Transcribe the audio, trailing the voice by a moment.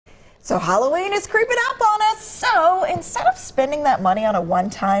So Halloween is creeping up on us, so instead of spending that money on a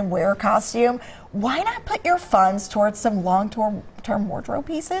one-time wear costume, why not put your funds towards some long-term wardrobe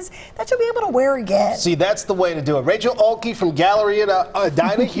pieces that you'll be able to wear again? See, that's the way to do it. Rachel Oelke from Galleria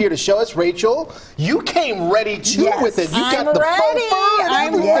Edina here to show us. Rachel, you came ready too with it. You got the faux fur and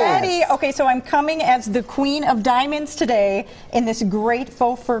I'm everything. ready. Okay, so I'm coming as the Queen of Diamonds today in this great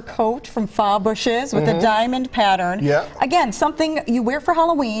faux fur coat from Fabushes with a diamond pattern. Yeah. Again, something you wear for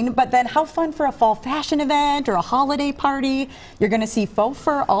Halloween, but then how fun for a fall fashion event or a holiday party. You're going to see faux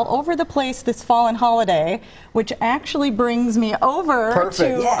fur all over the place this fall and holiday, which actually brings me over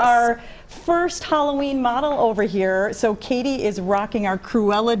to our first Halloween model over here. So Katie is rocking our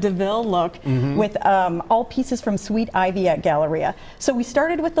Cruella de Vil look with all pieces from Sweet Ivy at Galleria. So we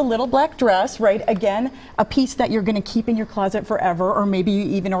started with the little black dress, right? Again, a piece that you're going to keep in your closet forever, or maybe you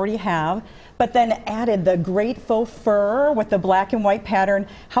even already have. But then added the great faux fur with the black and white pattern.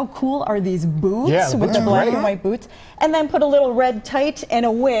 How cool are these boots with the black and white boots? And then put a little red tight and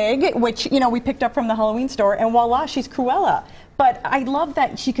a wig, which, you know, we picked up from the Halloween store, and voila, she's Cruella. But I love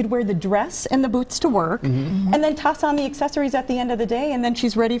that she could wear the dress and the boots to work, and then toss on the accessories at the end of the day, and then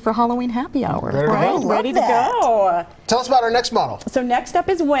she's ready for Halloween happy hour. Right? Ready to go. Tell us about our next model. So next up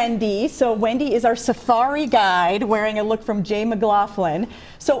is Wendy. So Wendy is our safari guide, wearing a look from Jay McLaughlin.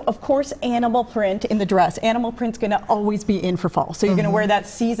 So of course, animal print in the dress. Animal print's going to always be in for fall. So you're going to wear that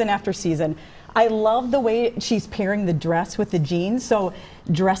season after season. I love the way she's pairing the dress with the jeans. So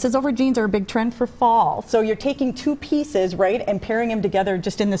dresses over jeans are a big trend for fall. So you're taking two pieces, right, and pairing them together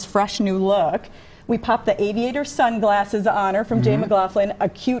just in this fresh new look. We popped the aviator sunglasses on her from Jay McLaughlin, a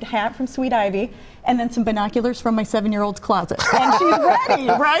cute hat from Sweet Ivy, and then some binoculars from my 7-year-old's closet. And she's ready,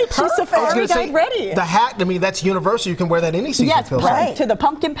 right? She's safari guide ready. The hat, I mean, that's universal. You can wear that any season. Yes, right. To the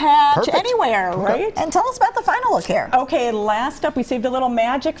pumpkin patch, anywhere, right? And tell us about the final look here. Okay, last up, we saved a little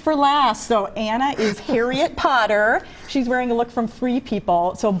magic for last. So Anna is Harriet Potter. She's wearing a look from Free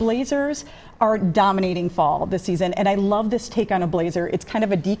People. So blazers are dominating fall this season, and I love this take on a blazer. It's kind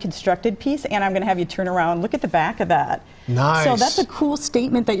of a deconstructed piece, and I'm going to have you turn around. Look at the back of that. Nice. So that's a cool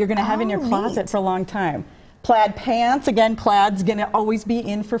statement that you're going to have in your closet for a long time. Plaid pants, again, plaid's going to always be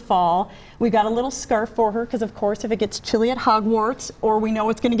in for fall. We got a little scarf for her because, of course, if it gets chilly at Hogwarts, or we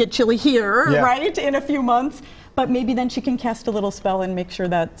know it's going to get chilly here, right, in a few months, but maybe then she can cast a little spell and make sure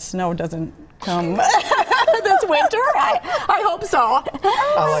that snow doesn't come this winter. I hope so.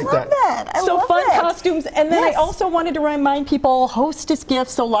 I like that. So fun costumes. And then I also wanted to remind people, hostess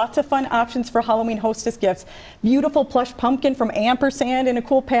gifts. So lots of fun options for Halloween hostess gifts. Beautiful plush pumpkin from Ampersand in a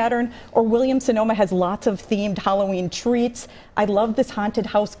cool pattern. Or Williams-Sonoma has lots of themed Halloween treats. I love this haunted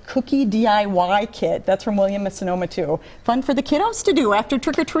house cookie DIY kit. That's from Williams-Sonoma too. Fun for the kiddos to do after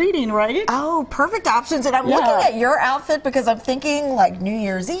trick-or-treating, right? Oh, perfect options. And I'm looking at your outfit because I'm thinking like New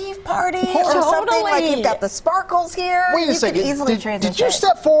Year's Eve party or something. Like you've got the sparkles here. Wait a second. Did you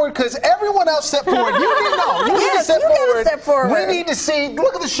step forward? Because everyone else stepped forward. You didn't know. You need to step forward. We need to see.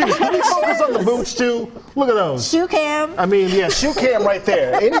 Look at the shoes. Can we focus on the boots too? Look at those. Shoe cam. I mean, yeah, shoe cam right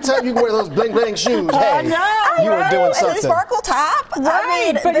there. Anytime you can wear those bling bling shoes, hey, you are doing something. And a sparkle top. Right,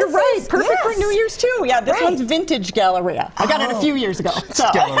 I mean, but you're right. Perfect for New Year's too. Yeah, this one's vintage Galleria. I got it a few years ago. So.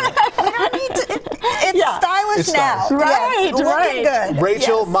 It's stylish now. Right, looking good.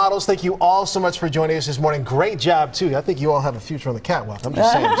 Rachel, models, thank you all so much for joining us this morning. Great job too. I think you all have a future on the catwalk. I'm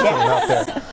just saying, just putting it out there.